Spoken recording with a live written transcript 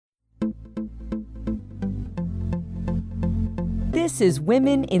This is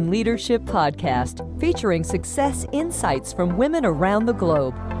Women in Leadership Podcast, featuring success insights from women around the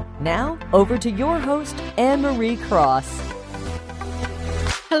globe. Now, over to your host, Anne-Marie Cross.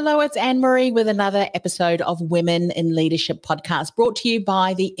 Hello, it's Anne-Marie with another episode of Women in Leadership Podcast, brought to you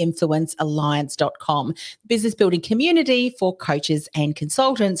by the InfluenceAlliance.com, business building community for coaches and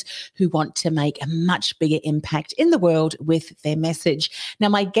consultants who want to make a much bigger impact in the world with their message. Now,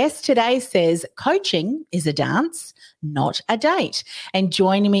 my guest today says coaching is a dance, not a date. And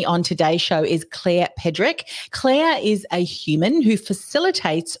joining me on today's show is Claire Pedrick. Claire is a human who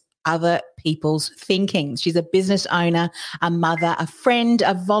facilitates other people's thinking. She's a business owner, a mother, a friend,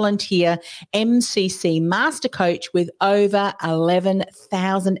 a volunteer, MCC master coach with over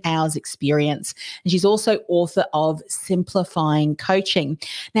 11,000 hours experience. And she's also author of Simplifying Coaching.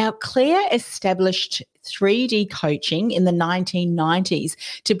 Now, Claire established 3D coaching in the 1990s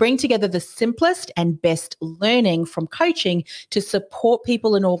to bring together the simplest and best learning from coaching to support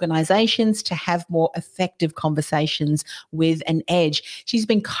people and organizations to have more effective conversations with an edge. She's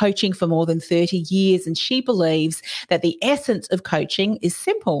been coaching for more than 30 years, and she believes that the essence of coaching is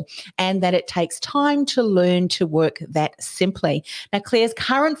simple and that it takes time to learn to work that simply. Now, Claire's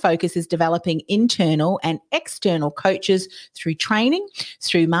current focus is developing internal and external coaches through training,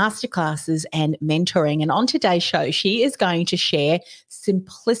 through masterclasses and mentoring. And on today's show, she is going to share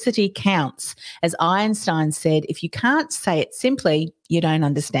simplicity counts. As Einstein said, if you can't say it simply, you don't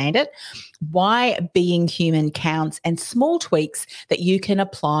understand it. Why being human counts, and small tweaks that you can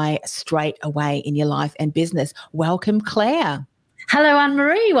apply straight away in your life and business. Welcome, Claire. Hello,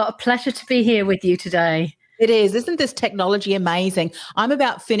 Anne-Marie. What a pleasure to be here with you today. It is. Isn't this technology amazing? I'm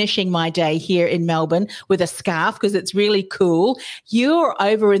about finishing my day here in Melbourne with a scarf because it's really cool. You're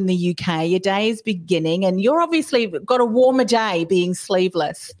over in the UK, your day is beginning, and you're obviously got a warmer day being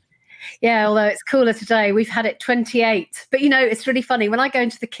sleeveless. Yeah, although it's cooler today. We've had it 28. But, you know, it's really funny. When I go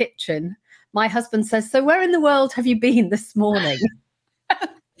into the kitchen, my husband says, "So where in the world have you been this morning?"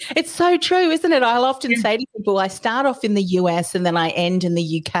 It's so true, isn't it? I'll often say to people, I start off in the US and then I end in the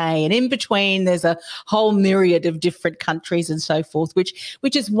UK. And in between, there's a whole myriad of different countries and so forth, which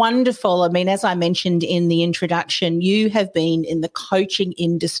is wonderful. I mean, as I mentioned in the introduction, you have been in the coaching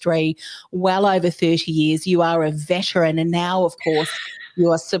industry well over 30 years. You are a veteran. And now, of course, you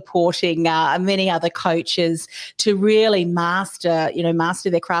are supporting many other coaches to really master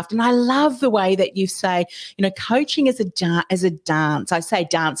their craft. And I love the way that you say, coaching is a dance. I say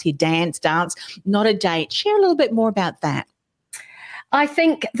dance here, dance, not a date. Share a little bit more about that. I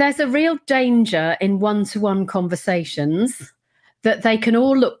think there's a real danger in one-to-one conversations that they can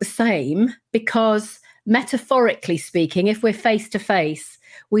all look the same, because metaphorically speaking, if we're face-to-face,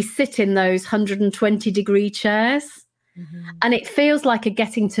 we sit in those 120-degree chairs. Mm-hmm. And it feels like a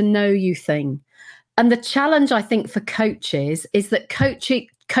getting to know you thing. And the challenge, I think, for coaches is that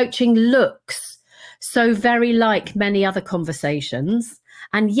coaching looks so very like many other conversations,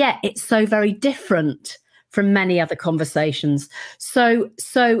 and yet it's so very different from many other conversations. So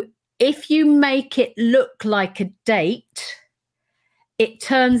if you make it look like a date, it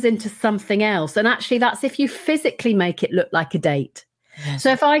turns into something else. And actually, that's if you physically make it look like a date. Yes.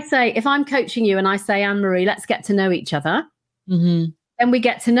 So if I'm coaching you and I say, Anne-Marie, let's get to know each other, mm-hmm. then we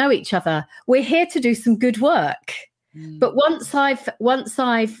get to know each other. We're here to do some good work. Mm. But once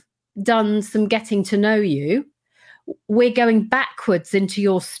I've done some getting to know you, we're going backwards into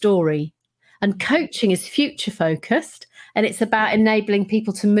your story. And coaching is future focused, and it's about enabling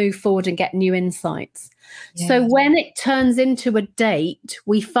people to move forward and get new insights. Yes. So when it turns into a date,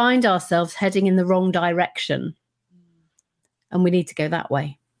 we find ourselves heading in the wrong direction. And we need to go that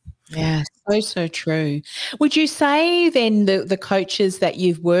way. Yeah, so true. Would you say then the coaches that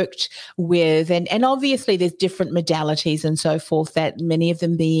you've worked with, and obviously there's different modalities and so forth, that many of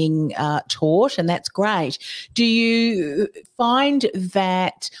them being taught, and that's great. Do you find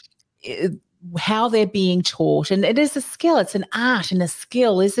that how they're being taught, and it is a skill, it's an art and a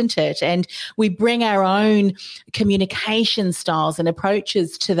skill, isn't it? And we bring our own communication styles and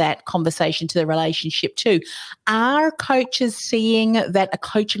approaches to that conversation, to the relationship too. Are coaches seeing that a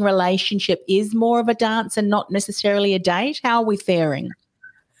coaching relationship is more of a dance and not necessarily a date? How are we faring?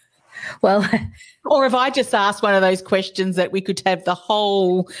 Well, or have I just asked one of those questions that we could have the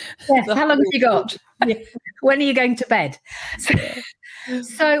whole... Yes, how long have you got? Yeah. When are you going to bed?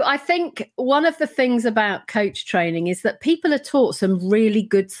 So I think one of the things about coach training is that people are taught some really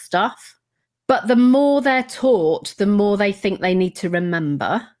good stuff, but the more they're taught, the more they think they need to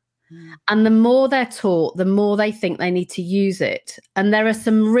remember. And the more they're taught, the more they think they need to use it. And there are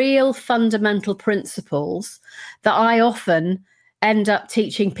some real fundamental principles that I often end up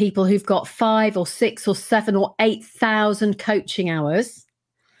teaching people who've got 5 or 6 or 7 or 8,000 coaching hours.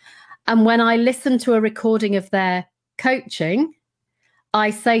 And when I listen to a recording of their coaching,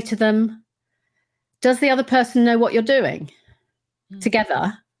 I say to them, does the other person know what you're doing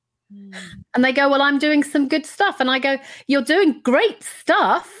together? And they go, well, I'm doing some good stuff. And I go, you're doing great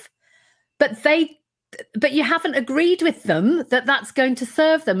stuff, but you haven't agreed with them that that's going to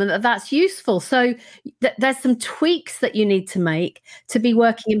serve them and that that's useful. So there's some tweaks that you need to make to be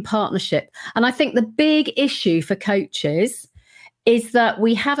working in partnership. And I think the big issue for coaches is that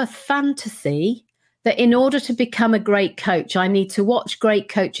we have a fantasy that in order to become a great coach, I need to watch great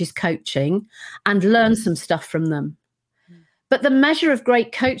coaches coaching and learn some stuff from them. But the measure of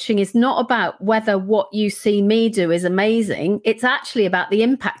great coaching is not about whether what you see me do is amazing. It's actually about the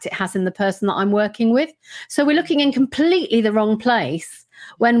impact it has in the person that I'm working with. So we're looking in completely the wrong place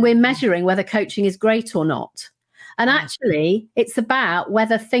when we're measuring whether coaching is great or not. And actually, it's about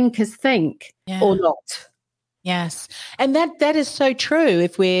whether thinkers think or not. Yes. And that is so true.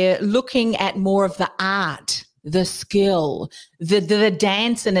 If we're looking at more of the art, the skill, the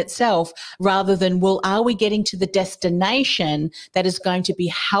dance in itself, rather than, well, are we getting to the destination that is going to be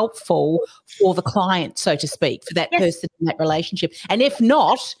helpful for the client, so to speak, for that person in that relationship? And if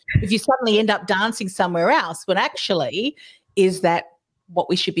not, if you suddenly end up dancing somewhere else, but actually, is that what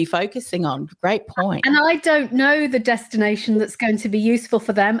we should be focusing on? Great point. And I don't know the destination that's going to be useful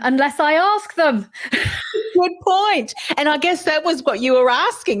for them unless I ask them. Good point. And I guess that was what you were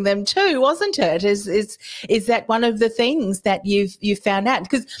asking them too, wasn't it? Is that one of the things that you've found out?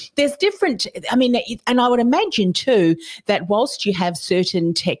 Because there's different, I mean, and I would imagine too that whilst you have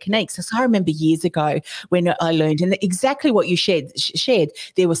certain techniques, as I remember years ago when I learned, and exactly what you shared,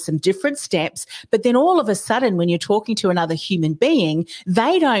 there were some different steps, but then all of a sudden when you're talking to another human being,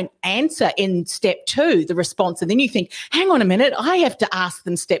 they don't answer in step 2, the response. And then you think, hang on a minute, I have to ask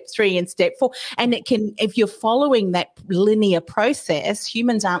them step 3 and step 4. And it can, if you're following that linear process,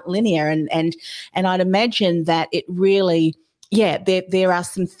 humans aren't linear. And I'd imagine that it really, there are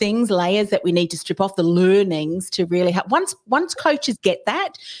some things, layers that we need to strip off, the learnings to really help. Once coaches get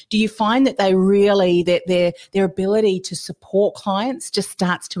that, do you find that they really, that their ability to support clients just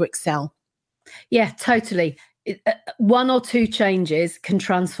starts to excel? Yeah, totally. 1 or 2 changes can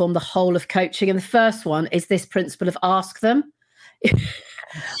transform the whole of coaching. And the first one is this principle of ask them.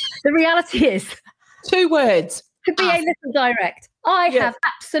 The reality is, 2 words. To be a little direct, I have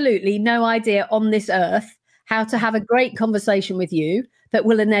absolutely no idea on this earth how to have a great conversation with you that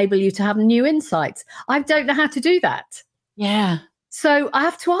will enable you to have new insights. I don't know how to do that. Yeah. So I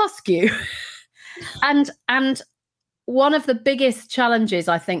have to ask you. And one of the biggest challenges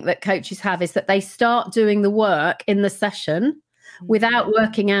I think that coaches have is that they start doing the work in the session without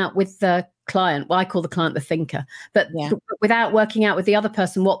working out with the client. Well, I call the client the thinker, but without working out with the other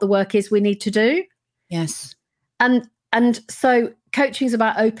person what the work is we need to do. Yes. And so coaching is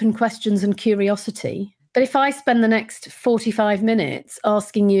about open questions and curiosity. But if I spend the next 45 minutes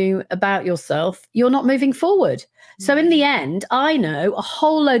asking you about yourself, you're not moving forward. So in the end, I know a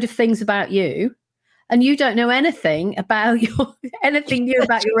whole load of things about you, and you don't know anything about anything new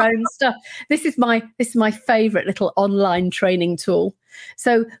about your own stuff. This is my favorite little online training tool.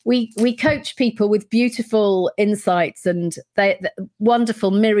 So we coach people with beautiful insights and the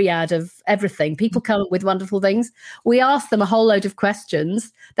wonderful myriad of everything. People come up with wonderful things. We ask them a whole load of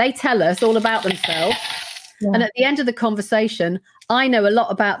questions. They tell us all about themselves. Yeah. And at the end of the conversation, I know a lot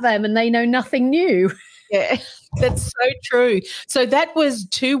about them and they know nothing new. Yeah, that's so true. So that was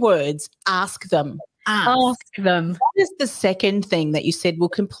 2 words, ask them. Ask them. What is the second thing that you said will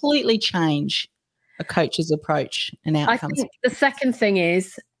completely change a coach's approach and outcomes? I think the second thing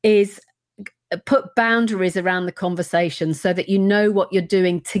is put boundaries around the conversation so that you know what you're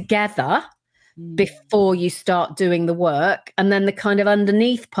doing together before you start doing the work. And then the kind of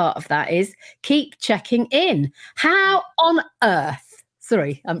underneath part of that is keep checking in. How on earth,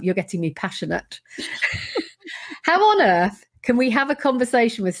 sorry, you're getting me passionate. How on earth can we have a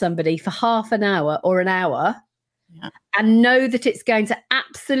conversation with somebody for half an hour or an hour and know that it's going to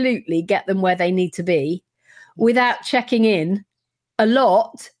absolutely get them where they need to be without checking in a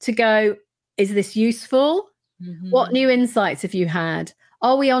lot to go, is this useful? What new insights have you had?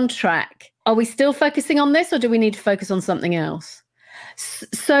 Are we on track? Are we still focusing on this, or do we need to focus on something else?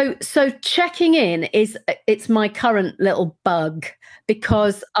 So checking in it's my current little bug,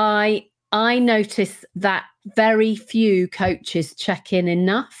 because I notice that very few coaches check in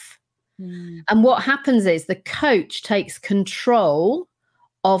enough. And what happens is the coach takes control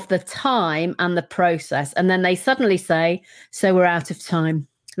of the time and the process. And then they suddenly say, so we're out of time.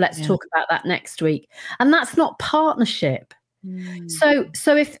 Let's talk about that next week. And that's not partnership.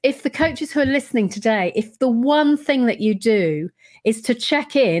 So if the coaches who are listening today, if the one thing that you do is to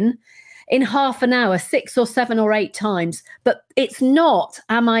check in half an hour, 6 or 7 or 8 times, but it's not,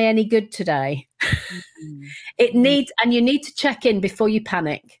 am I any good today? It needs, and you need to check in before you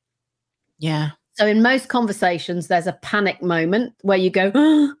panic. Yeah. So in most conversations, there's a panic moment where you go,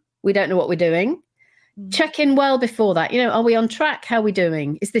 oh, we don't know what we're doing. Check in well before that. Are we on track? How are we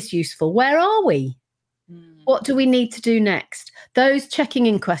doing? Is this useful? Where are we? What do we need to do next? Those checking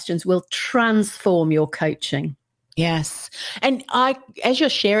in questions will transform your coaching. Yes. And as you're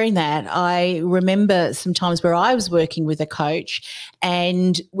sharing that, I remember some times where I was working with a coach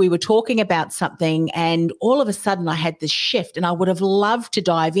and we were talking about something, and all of a sudden I had this shift, and I would have loved to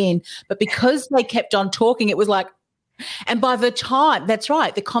dive in, but because they kept on talking, it was like, and by the time, that's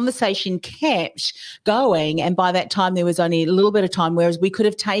right, the conversation kept going. And by that time, there was only a little bit of time, whereas we could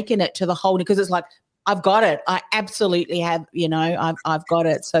have taken it to the whole, because it's like, I've got it. I absolutely have, I've got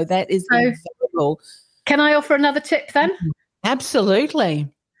it. So that is invaluable. Can I offer another tip then? Absolutely.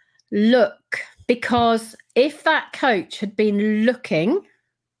 Look, because if that coach had been looking,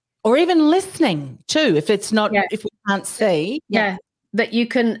 or even listening too, if it's not, if we can't see. Yeah. That you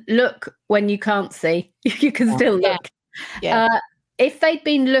can look when you can't see. You can still look. Yeah. If they'd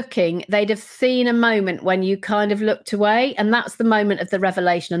been looking, they'd have seen a moment when you kind of looked away, and that's the moment of the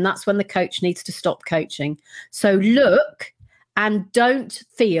revelation, and that's when the coach needs to stop coaching. So look, and don't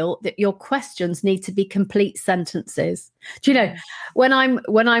feel that your questions need to be complete sentences. Do you know, when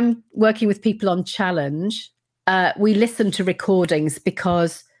I'm working with people on challenge, we listen to recordings,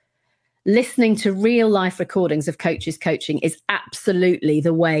 because listening to real life recordings of coaches coaching is absolutely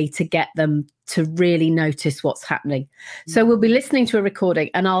the way to get them to really notice what's happening. So we'll be listening to a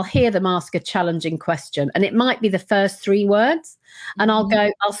recording and I'll hear them ask a challenging question, and it might be the first 3 words, and I'll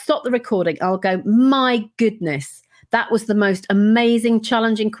stop the recording. I'll go, my goodness, that was the most amazing,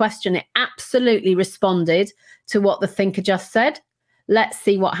 challenging question. It absolutely responded to what the thinker just said. Let's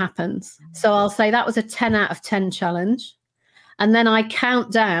see what happens. So I'll say that was a 10 out of 10 challenge. And then I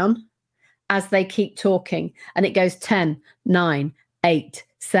count down as they keep talking, and it goes 10, 9, 8,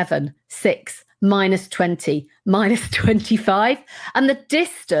 7, 6, minus 20, minus 25. And the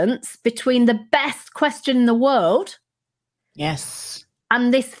distance between the best question in the world, yes,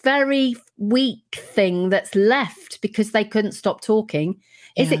 and this very weak thing that's left because they couldn't stop talking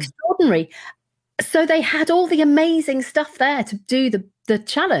is extraordinary. So they had all the amazing stuff there to do the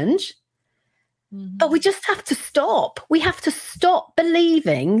challenge. But we just have to stop. We have to stop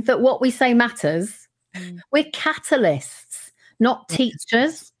believing that what we say matters. We're catalysts, not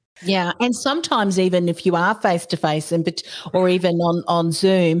teachers. Yeah. And sometimes even if you are face-to-face or even on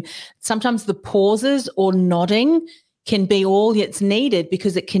Zoom, sometimes the pauses or nodding can be all that's needed,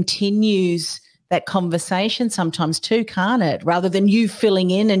 because it continues that conversation sometimes too, can't it? Rather than you filling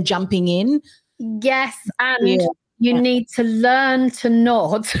in and jumping in. Yes. And you need to learn to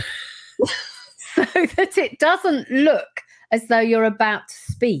nod. So that it doesn't look as though you're about to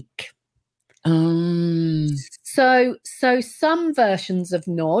speak. So some versions of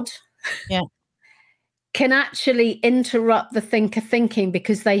nod can actually interrupt the thinker thinking,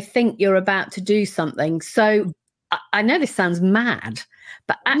 because they think you're about to do something. So I know this sounds mad,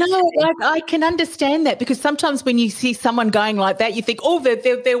 but actually, no, I can understand that, because sometimes when you see someone going like that, you think, oh,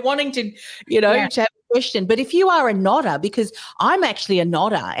 they're wanting to, to have a question. But if you are a nodder, because I'm actually a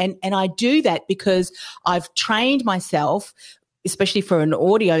nodder, and I do that because I've trained myself, especially for an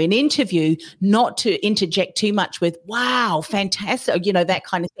interview, not to interject too much with, wow, fantastic, that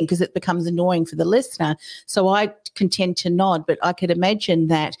kind of thing, because it becomes annoying for the listener. So I can tend to nod, but I could imagine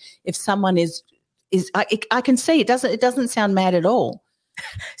that if someone I can see it doesn't sound mad at all.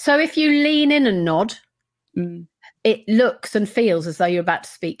 So if you lean in and nod, it looks and feels as though you're about to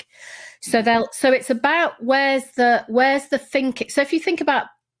speak. So it's about where's the thinking. So if you think about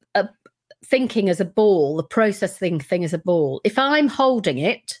thinking as a ball, the processing thing as a ball, if I'm holding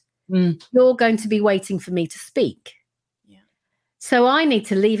it, you're going to be waiting for me to speak. Yeah. So I need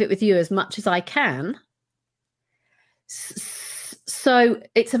to leave it with you as much as I can. So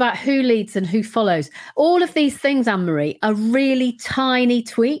it's about who leads and who follows. All of these things, Anne-Marie, are really tiny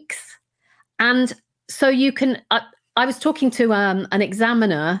tweaks. And so you can, I was talking to an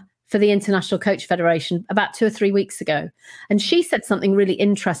examiner for the International Coach Federation about 2 or 3 weeks ago, and she said something really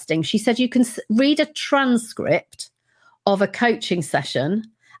interesting. She said you can read a transcript of a coaching session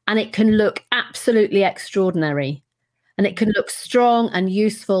and it can look absolutely extraordinary, and it can look strong and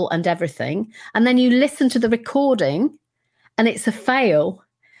useful and everything. And then you listen to the recording and it's a fail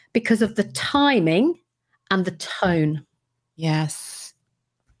because of the timing and the tone. Yes.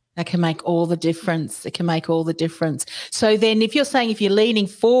 That can make all the difference. It can make all the difference. So then if you're saying if you're leaning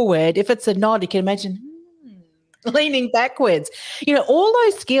forward, if it's a nod, you can imagine leaning backwards. You know, all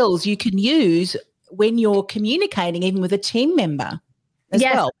those skills you can use when you're communicating, even with a team member as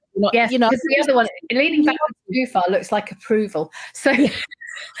well. Yes, you know, because the other one, leaning backwards too far looks like approval. So,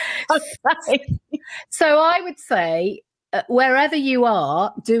 so I would say wherever you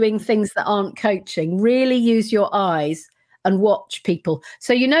are doing things that aren't coaching, really use your eyes and watch people.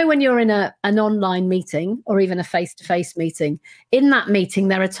 So, you know, when you're in an online meeting or even a face-to-face meeting, in that meeting,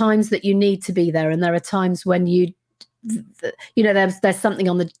 there are times that you need to be there, and there are times when there's something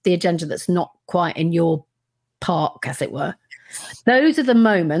on the agenda that's not quite in your park, as it were. Those are the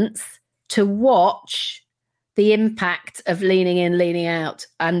moments to watch the impact of leaning in, leaning out,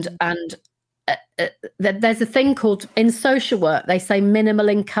 and there's a thing called, in social work, they say minimal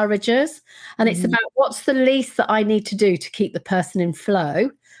encouragers, and it's about what's the least that I need to do to keep the person in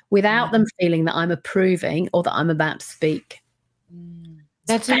flow without them feeling that I'm approving or that I'm about to speak.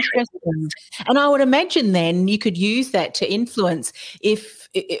 That's interesting. And I would imagine then you could use that to influence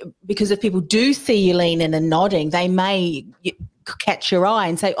because if people do see you leaning and nodding, they may catch your eye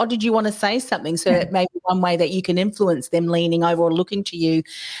and say, oh, did you want to say something? So it may be one way that you can influence them leaning over or looking to you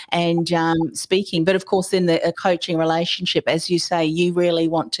and speaking. But, of course, in a coaching relationship, as you say, you really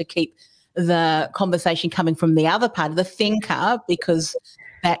want to keep the conversation coming from the other part of the thinker, because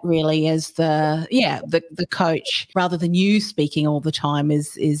that really is the coach, rather than you speaking all the time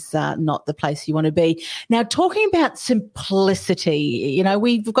is not the place you want to be. Now, talking about simplicity, you know,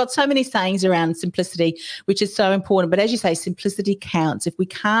 we've got so many sayings around simplicity, which is so important. But as you say, simplicity counts. If we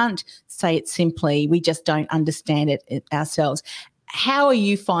can't say it simply, we just don't understand it ourselves. How are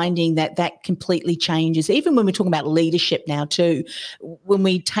you finding that completely changes, even when we're talking about leadership now too, when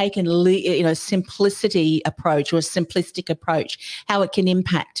we take a simplicity approach or a simplistic approach, how it can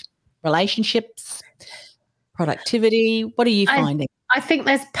impact relationships, productivity? What are you finding? I think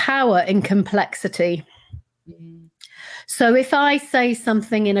there's power in complexity. So if I say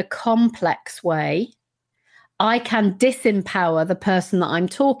something in a complex way, I can disempower the person that I'm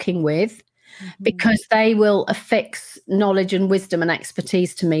talking with, because they will affix knowledge and wisdom and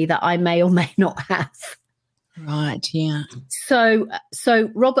expertise to me that I may or may not have. Right, yeah. So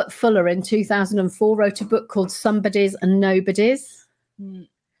Robert Fuller in 2004 wrote a book called Somebodies and Nobodies. And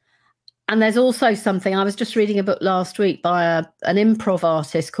there's also something, I was just reading a book last week by an improv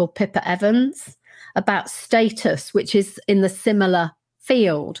artist called Pippa Evans about status, which is in the similar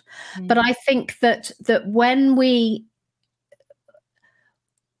field. But I think that when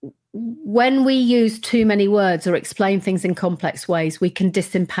we use too many words or explain things in complex ways, we can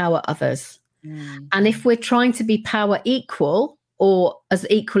disempower others. And if we're trying to be power equal, or as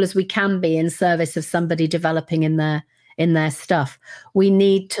equal as we can be in service of somebody developing in their stuff, we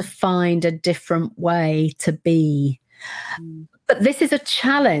need to find a different way to be. But this is a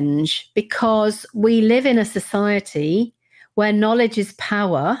challenge, because we live in a society where knowledge is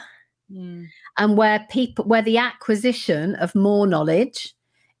power, and where the acquisition of more knowledge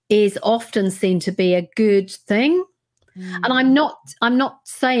is often seen to be a good thing. And I'm not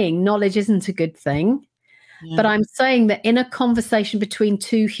saying knowledge isn't a good thing, but I'm saying that in a conversation between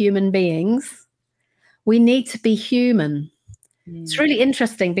two human beings, we need to be human. It's really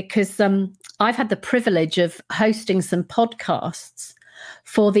interesting, because I've had the privilege of hosting some podcasts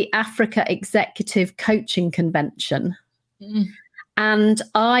for the Africa Executive Coaching Convention. And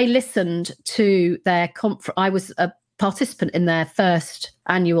I listened to their conference. I was a participant in their first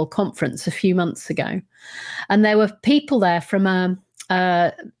annual conference a few months ago, and there were people there from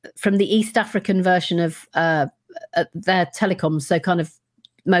the East African version of their telecoms, so kind of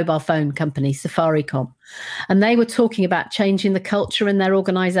mobile phone company, Safaricom, and they were talking about changing the culture in their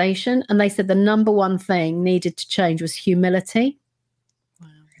organization, and they said the number one thing needed to change was humility. Wow.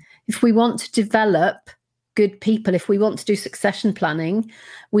 If we want to develop good people, if we want to do succession planning,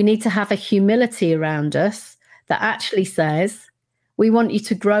 we need to have a humility around us that actually says, we want you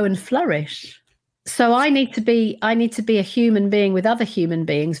to grow and flourish. So I need to be a human being with other human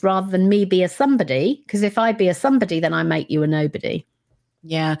beings, rather than me be a somebody, because if I be a somebody, then I make you a nobody.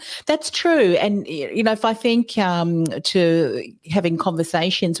 Yeah, that's true. And, you know, if I think to having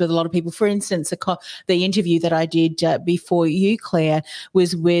conversations with a lot of people, for instance, the interview that I did before you, Claire,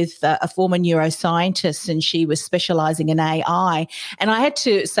 was with a former neuroscientist, and she was specialising in AI. And I had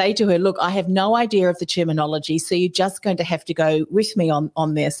to say to her, look, I have no idea of the terminology, so you're just going to have to go with me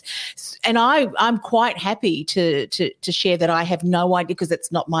on this. And I'm quite happy to share that I have no idea, because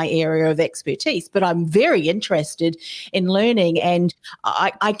it's not my area of expertise, but I'm very interested in learning. And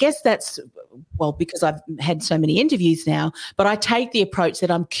I guess that's well, because I've had so many interviews now, but I take the approach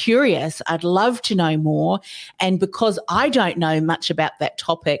that I'm curious. I'd love to know more. And because I don't know much about that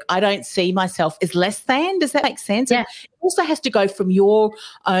topic, I don't see myself as less than. Does that make sense? Yeah. It also has to go from your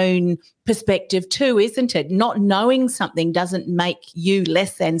own perspective too, isn't it? Not knowing something doesn't make you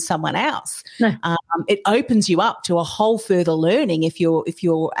less than someone else. No. It opens you up to a whole further learning if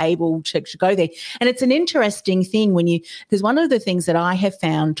you're able to go there. And it's an interesting thing because one of the things that I have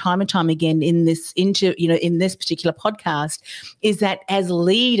found time and time again in this particular podcast is that as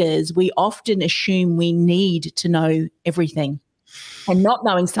leaders, we often assume we need to know everything, and not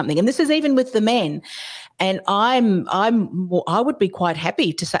knowing something. And this is even with the men. And I would be quite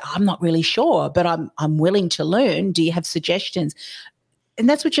happy to say, I'm not really sure, but I'm willing to learn. Do you have suggestions? And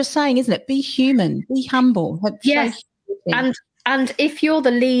that's what you're saying, isn't it? Be human, be humble. Yes. And if you're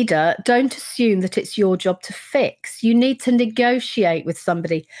the leader, don't assume that it's your job to fix. You need to negotiate with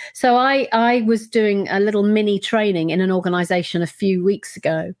somebody. So I was doing a little mini training in an organisation a few weeks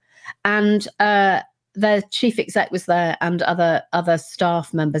ago, and the chief exec was there and other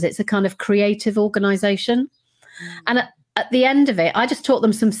staff members. It's a kind of creative organisation. And at the end of it, I just taught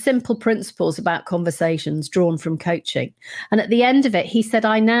them some simple principles about conversations drawn from coaching. And at the end of it, he said,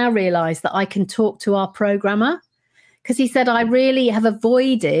 I now realise that I can talk to our programmer, because he said, I really have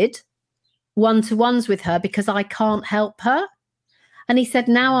avoided one-to-ones with her because I can't help her. And he said,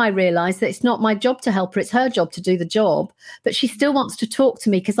 now I realise that it's not my job to help her, it's her job to do the job, but she still wants to talk to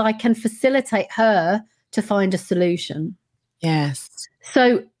me because I can facilitate her to find a solution. Yes.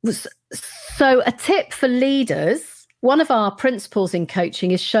 So a tip for leaders, one of our principles in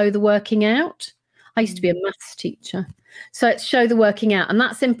coaching is show the working out. I used to be a maths teacher. So it's show the working out. And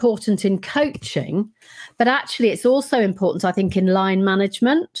that's important in coaching, but actually it's also important, I think, in line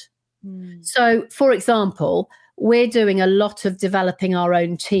management. So, for example, we're doing a lot of developing our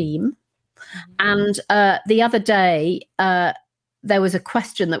own team. And the other day, there was a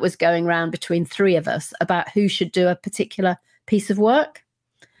question that was going around between three of us about who should do a particular piece of work.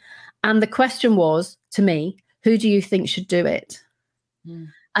 And the question was, to me, who do you think should do it?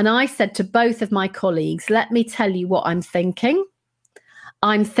 And I said to both of my colleagues, let me tell you what I'm thinking.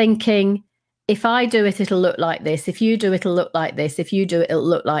 I'm thinking, if I do it, it'll look like this. If you do it, it'll look like this. If you do it, it'll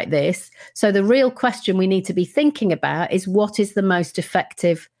look like this. So the real question we need to be thinking about is, what is the most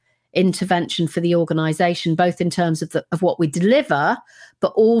effective intervention for the organisation, both in terms of what we deliver,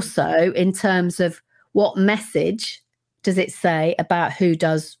 but also in terms of what message does it say about who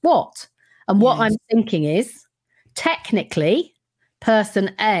does what. And what I'm thinking is, technically,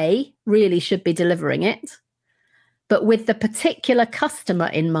 person A really should be delivering it, but with the particular customer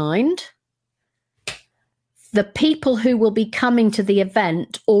in mind, the people who will be coming to the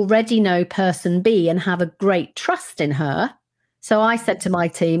event already know person B and have a great trust in her. So I said to my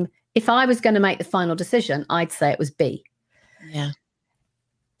team, if I was going to make the final decision, I'd say it was B. Yeah.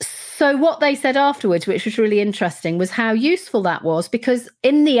 So what they said afterwards, which was really interesting, was how useful that was, because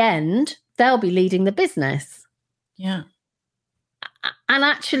in the end, they'll be leading the business. Yeah. And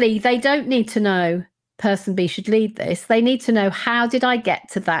actually, they don't need to know person B should lead this. They need to know, how did I get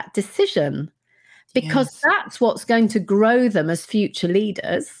to that decision? Because that's what's going to grow them as future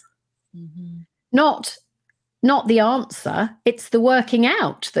leaders. Not the answer. It's the working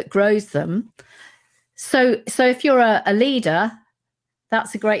out that grows them. So if you're a leader,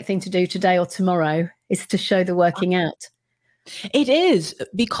 that's a great thing to do today or tomorrow, is to show the working out. It is,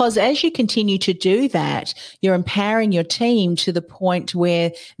 because as you continue to do that, you're empowering your team to the point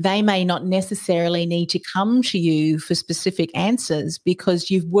where they may not necessarily need to come to you for specific answers,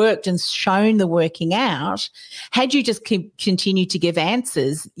 because you've worked and shown the working out. Had you just continued to give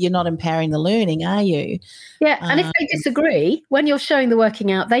answers, you're not empowering the learning, are you? Yeah, and if they disagree, when you're showing the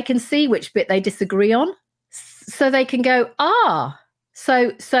working out, they can see which bit they disagree on, so they can go,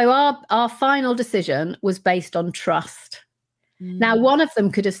 so our final decision was based on trust. Now, one of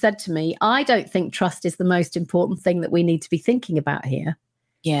them could have said to me, I don't think trust is the most important thing that we need to be thinking about here.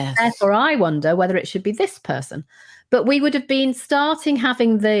 Yes. Therefore, I wonder whether it should be this person. But we would have been starting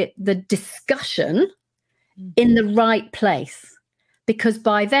having the discussion in the right place, because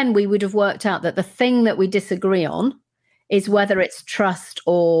by then we would have worked out that the thing that we disagree on is whether it's trust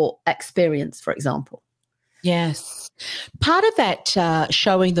or experience, for example. Yes. Part of that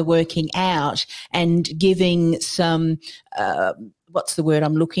showing the working out and giving some, what's the word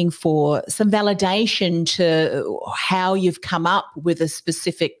I'm looking for, some validation to how you've come up with a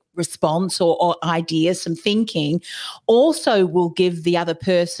specific response or ideas, some thinking, also will give the other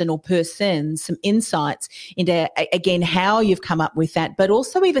person or persons some insights into, again, how you've come up with that, but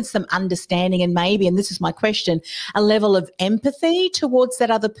also even some understanding and maybe, and this is my question, a level of empathy towards that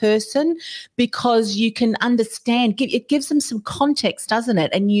other person, because you can understand, it gives them some context, doesn't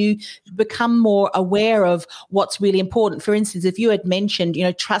it? And you become more aware of what's really important. For instance, if you had mentioned,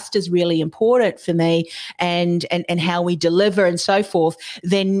 trust is really important for me and how we deliver and so forth,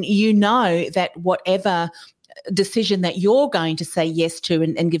 then you know that whatever decision that you're going to say yes to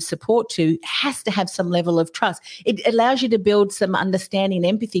and give support to has to have some level of trust. It allows you to build some understanding and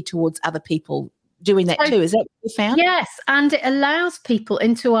empathy towards other people doing that too. Is that what you found? Yes, and it allows people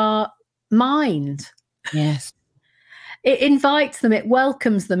into our mind. Yes. It invites them, it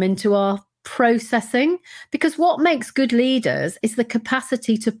welcomes them into our processing, because what makes good leaders is the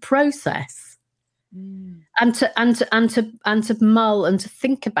capacity to process. And to mull and to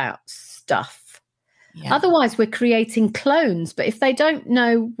think about stuff. Yeah. Otherwise, we're creating clones. But if they don't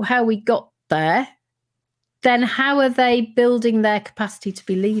know how we got there, then how are they building their capacity to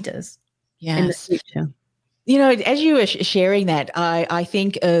be leaders in the future? As you were sharing that, I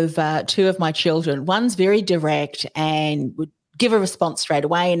think of two of my children. One's very direct and would give a response straight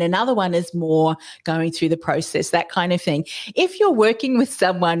away, and another one is more going through the process, that kind of thing. If you're working with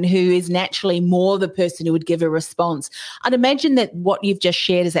someone who is naturally more the person who would give a response, I'd imagine that what you've just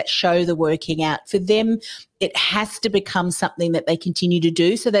shared is that show the working out. For them, it has to become something that they continue to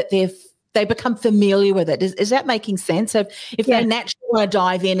do so that they become familiar with it. Is that making sense? So if they naturally want to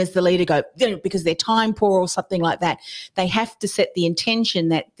dive in as the leader, because they're time poor or something like that, they have to set the intention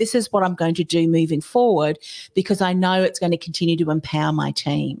that this is what I'm going to do moving forward because I know it's going to continue to empower my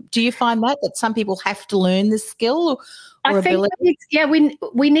team. Do you find that some people have to learn this skill or ability?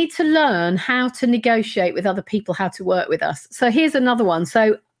 We need to learn how to negotiate with other people, how to work with us. So here's another one.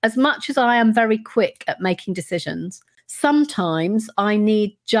 So as much as I am very quick at making decisions, sometimes I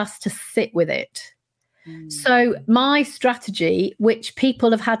need just to sit with it. So my strategy, which people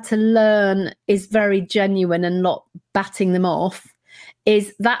have had to learn is very genuine and not batting them off,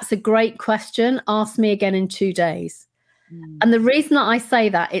 is that's a great question. Ask me again in 2 days. And the reason that I say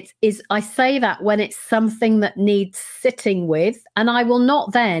that is I say that when it's something that needs sitting with, and I will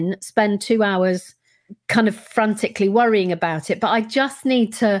not then spend 2 hours kind of frantically worrying about it, but I just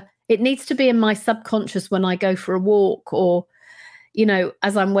need to. It needs to be in my subconscious when I go for a walk or,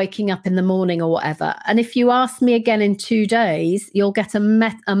 as I'm waking up in the morning or whatever. And if you ask me again in 2 days, you'll get a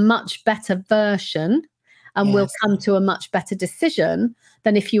much better version and we'll come to a much better decision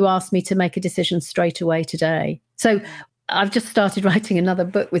than if you ask me to make a decision straight away today. So I've just started writing another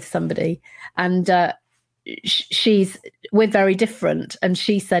book with somebody, and we're very different. And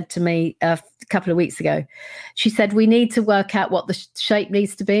she said to me a couple of weeks ago, she said, we need to work out what the shape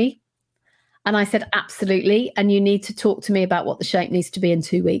needs to be. And I said, absolutely. And you need to talk to me about what the shape needs to be in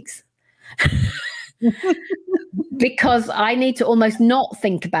 2 weeks. Because I need to almost not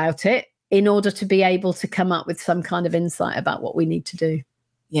think about it in order to be able to come up with some kind of insight about what we need to do.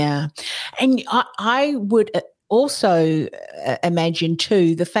 Yeah. And I would also imagine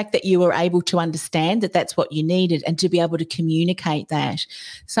too, the fact that you were able to understand that that's what you needed and to be able to communicate that.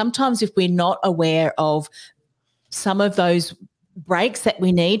 Sometimes if we're not aware of some of those breaks that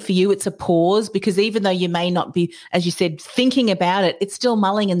we need, for you it's a pause, because even though you may not be, as you said, thinking about it, it's still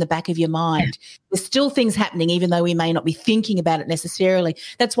mulling in the back of your mind. There's still things happening even though we may not be thinking about it necessarily.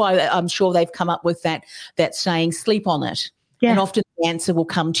 That's why I'm sure they've come up with that saying, sleep on it. And often the answer will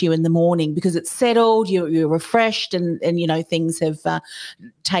come to you in the morning because it's settled, you're refreshed, and things have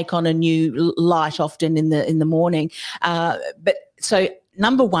take on a new light often in the morning. But so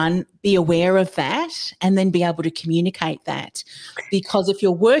number one, be aware of that and then be able to communicate that. Because if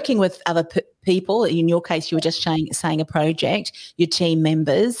you're working with other people, in your case, you were just saying a project, your team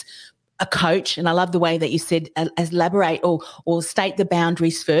members, a coach, and I love the way that you said elaborate or state the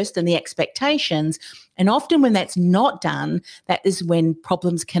boundaries first and the expectations. And often when that's not done, that is when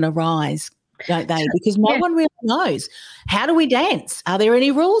problems can arise, don't they? Because no one really knows. How do we dance? Are there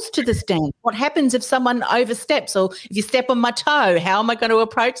any rules to this dance? What happens if someone oversteps, or if you step on my toe, how am I going to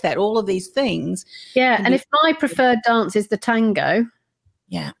approach that? All of these things. Yeah, and if my preferred dance is the tango,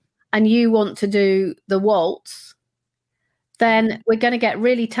 and you want to do the waltz, then we're going to get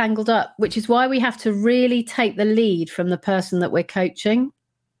really tangled up, which is why we have to really take the lead from the person that we're coaching.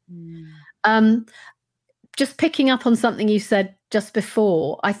 Just picking up on something you said just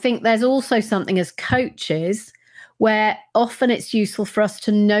before, I think there's also something as coaches where often it's useful for us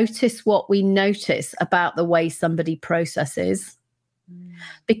to notice what we notice about the way somebody processes,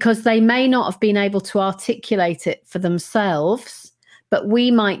 because they may not have been able to articulate it for themselves, but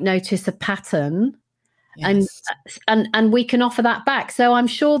we might notice a pattern. Yes. And we can offer that back. So I'm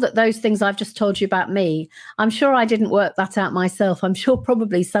sure that those things I've just told you about me, I'm sure I didn't work that out myself. I'm sure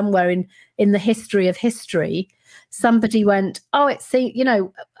probably somewhere in the history of history, somebody went, oh, I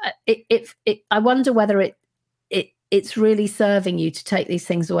wonder whether it's really serving you to take these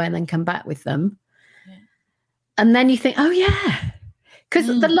things away and then come back with them. Yeah. And then you think, oh yeah, because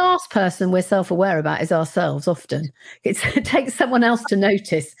the last person we're self-aware about is ourselves often. It takes someone else to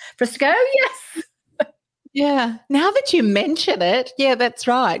notice for us to go, oh yes. Yeah. Now that you mention it, yeah, that's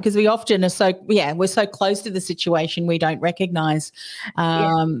right. Because we often are we're so close to the situation, we don't recognise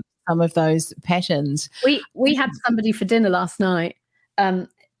some of those patterns. We had somebody for dinner last night. Can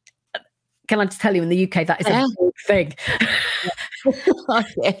I just tell you, in the UK, that is a big thing.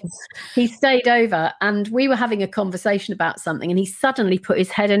 Yes. He stayed over and we were having a conversation about something and he suddenly put his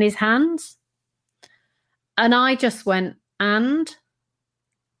head in his hands. And I just went, and?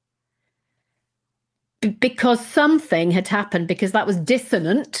 Because something had happened, because that was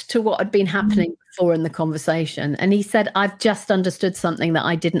dissonant to what had been happening before in the conversation. And he said, I've just understood something that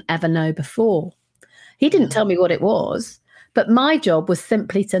I didn't ever know before. He didn't tell me what it was, but my job was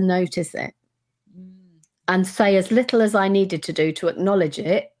simply to notice it and say as little as I needed to do to acknowledge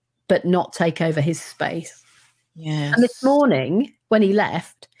it, but not take over his space. Yes. And this morning, when he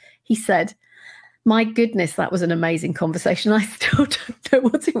left, he said, my goodness, that was an amazing conversation. I still don't know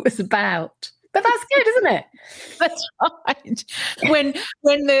what it was about. But that's good, isn't it? That's right. When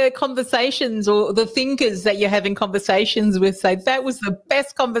the conversations or the thinkers that you're having conversations with say, that was the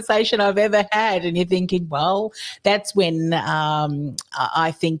best conversation I've ever had, and you're thinking, well, that's when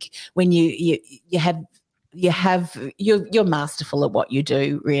I think when you're masterful at what you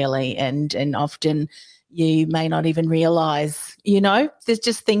do, really, and often you may not even realise, there's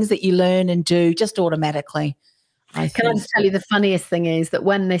just things that you learn and do just automatically. Can I just tell you, the funniest thing is that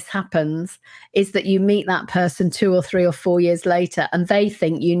when this happens is that you meet that person 2 or 3 or 4 years later and they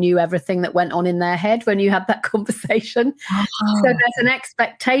think you knew everything that went on in their head when you had that conversation. Oh. So there's an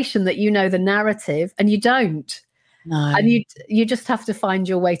expectation that you know the narrative and you don't. No. And you just have to find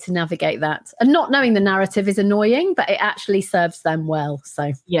your way to navigate that. And not knowing the narrative is annoying, but it actually serves them well.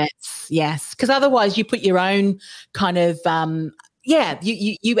 So yes. Because otherwise you put your own kind of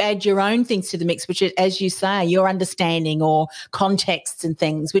you add your own things to the mix, which, as you say, your understanding or contexts and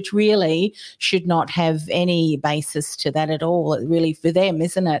things, which really should not have any basis to that at all, really, for them,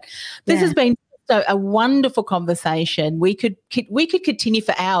 isn't it? This has been a wonderful conversation. We could continue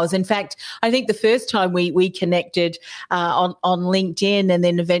for hours. In fact, I think the first time we connected on LinkedIn, and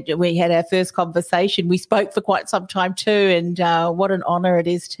then eventually we had our first conversation, we spoke for quite some time too. And what an honour it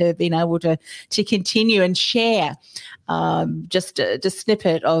is to have been able to continue and share just a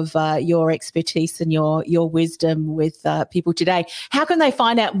snippet of your expertise and your wisdom with people today. How can they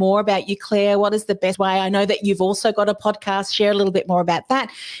find out more about you, Claire? What is the best way? I know that you've also got a podcast. Share a little bit more about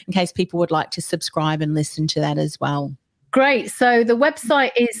that in case people would like to subscribe and listen to that as well. Great. So the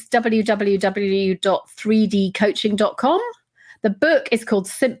website is www.3dcoaching.com. The book is called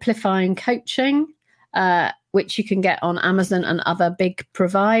Simplifying Coaching, which you can get on Amazon and other big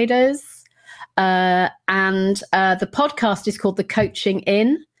providers. And the podcast is called The Coaching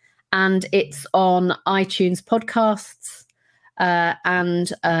In, and it's on iTunes podcasts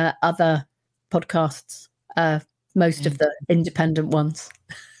and other podcasts, most of the independent ones.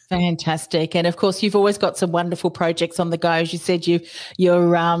 Fantastic. And of course, you've always got some wonderful projects on the go. As you said, you're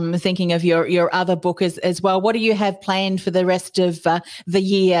thinking of your other book as well. What do you have planned for the rest of the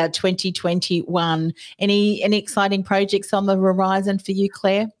year 2021? Any exciting projects on the horizon for you,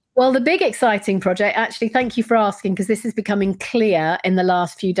 Claire? Well, the big exciting project, actually, thank you for asking, because this is becoming clear in the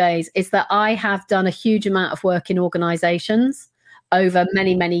last few days, is that I have done a huge amount of work in organisations over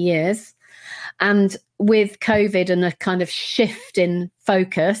many, many years. And with COVID and a kind of shift in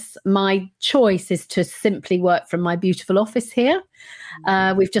focus, my choice is to simply work from my beautiful office here.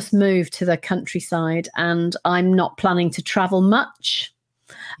 We've just moved to the countryside and I'm not planning to travel much.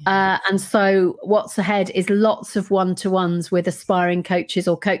 And so what's ahead is lots of one-to-ones with aspiring coaches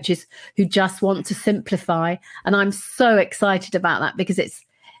or coaches who just want to simplify. And I'm so excited about that because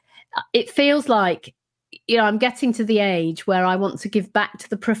it feels like, I'm getting to the age where I want to give back to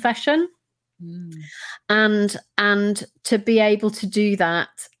the profession. And to be able to do that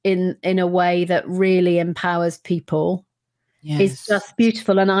in a way that really empowers people is just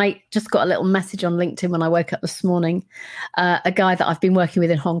beautiful. And I just got a little message on LinkedIn when I woke up this morning. A guy that I've been working with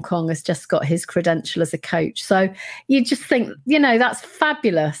in Hong Kong has just got his credential as a coach. So you just think, that's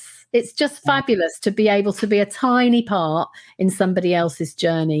fabulous. It's just fabulous to be able to be a tiny part in somebody else's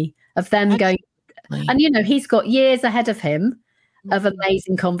journey of them going. And, he's got years ahead of him. of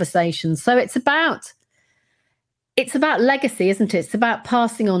amazing conversations. So it's about legacy, isn't it? It's about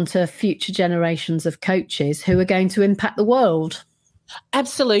passing on to future generations of coaches who are going to impact the world.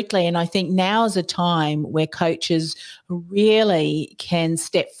 Absolutely. And I think now is a time where coaches really can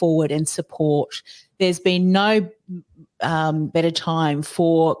step forward and support. There's been no better time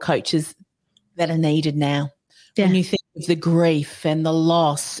for coaches that are needed now. Yeah. When you think of the grief and the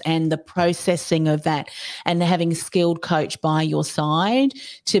loss and the processing of that, and having a skilled coach by your side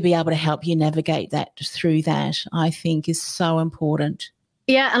to be able to help you navigate that through that, I think is so important.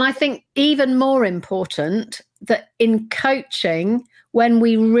 Yeah, and I think even more important that in coaching, when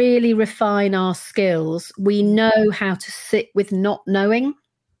we really refine our skills, we know how to sit with not knowing.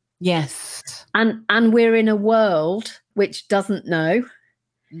 Yes. And we're in a world which doesn't know.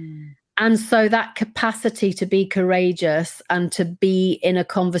 And so that capacity to be courageous and to be in a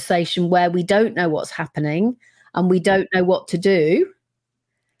conversation where we don't know what's happening and we don't know what to do,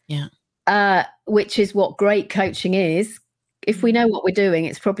 which is what great coaching is. If we know what we're doing,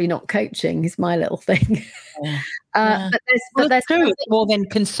 it's probably not coaching, is my little thing. But there's true. It's more than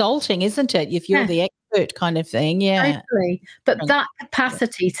consulting, isn't it? If you're the expert kind of thing, Totally. But that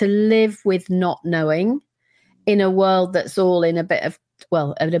capacity to live with not knowing in a world that's all in a bit of,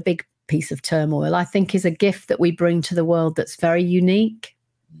 in a big piece of turmoil, I think is a gift that we bring to the world that's very unique.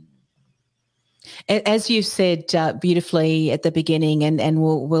 As you said beautifully at the beginning, and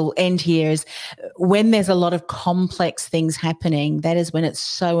we'll end here, is when there's a lot of complex things happening, that is when it's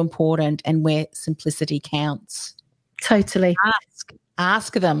so important and where simplicity counts. Totally.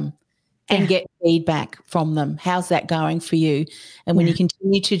 Ask them and get feedback from them. How's that going for you? And when you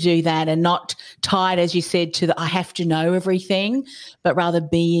continue to do that and not tied, as you said, to I have to know everything, but rather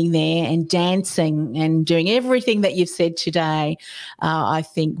being there and dancing and doing everything that you've said today, I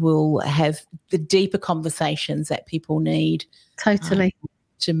think we'll have the deeper conversations that people need. Totally.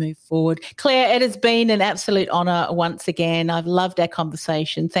 To move forward. Claire, it has been an absolute honour once again. I've loved our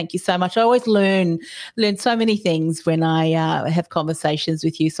conversation. Thank you so much. I always learn so many things when I have conversations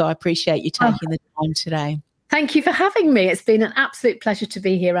with you, so I appreciate you taking the time today. Thank you for having me. It's been an absolute pleasure to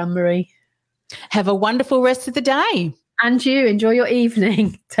be here, Anne-Marie. Have a wonderful rest of the day. And you, enjoy your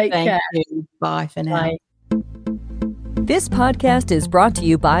evening. Take care. Thank you. Bye for now. Bye. This podcast is brought to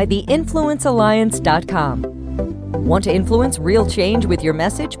you by theinfluencealliance.com. Want to influence real change with your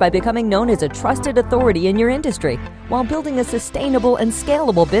message by becoming known as a trusted authority in your industry while building a sustainable and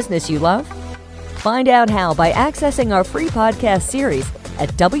scalable business you love? Find out how by accessing our free podcast series at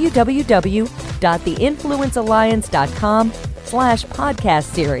www.theinfluencealliance.com/podcast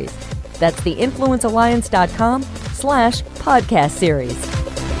series. That's theinfluencealliance.com/podcast series.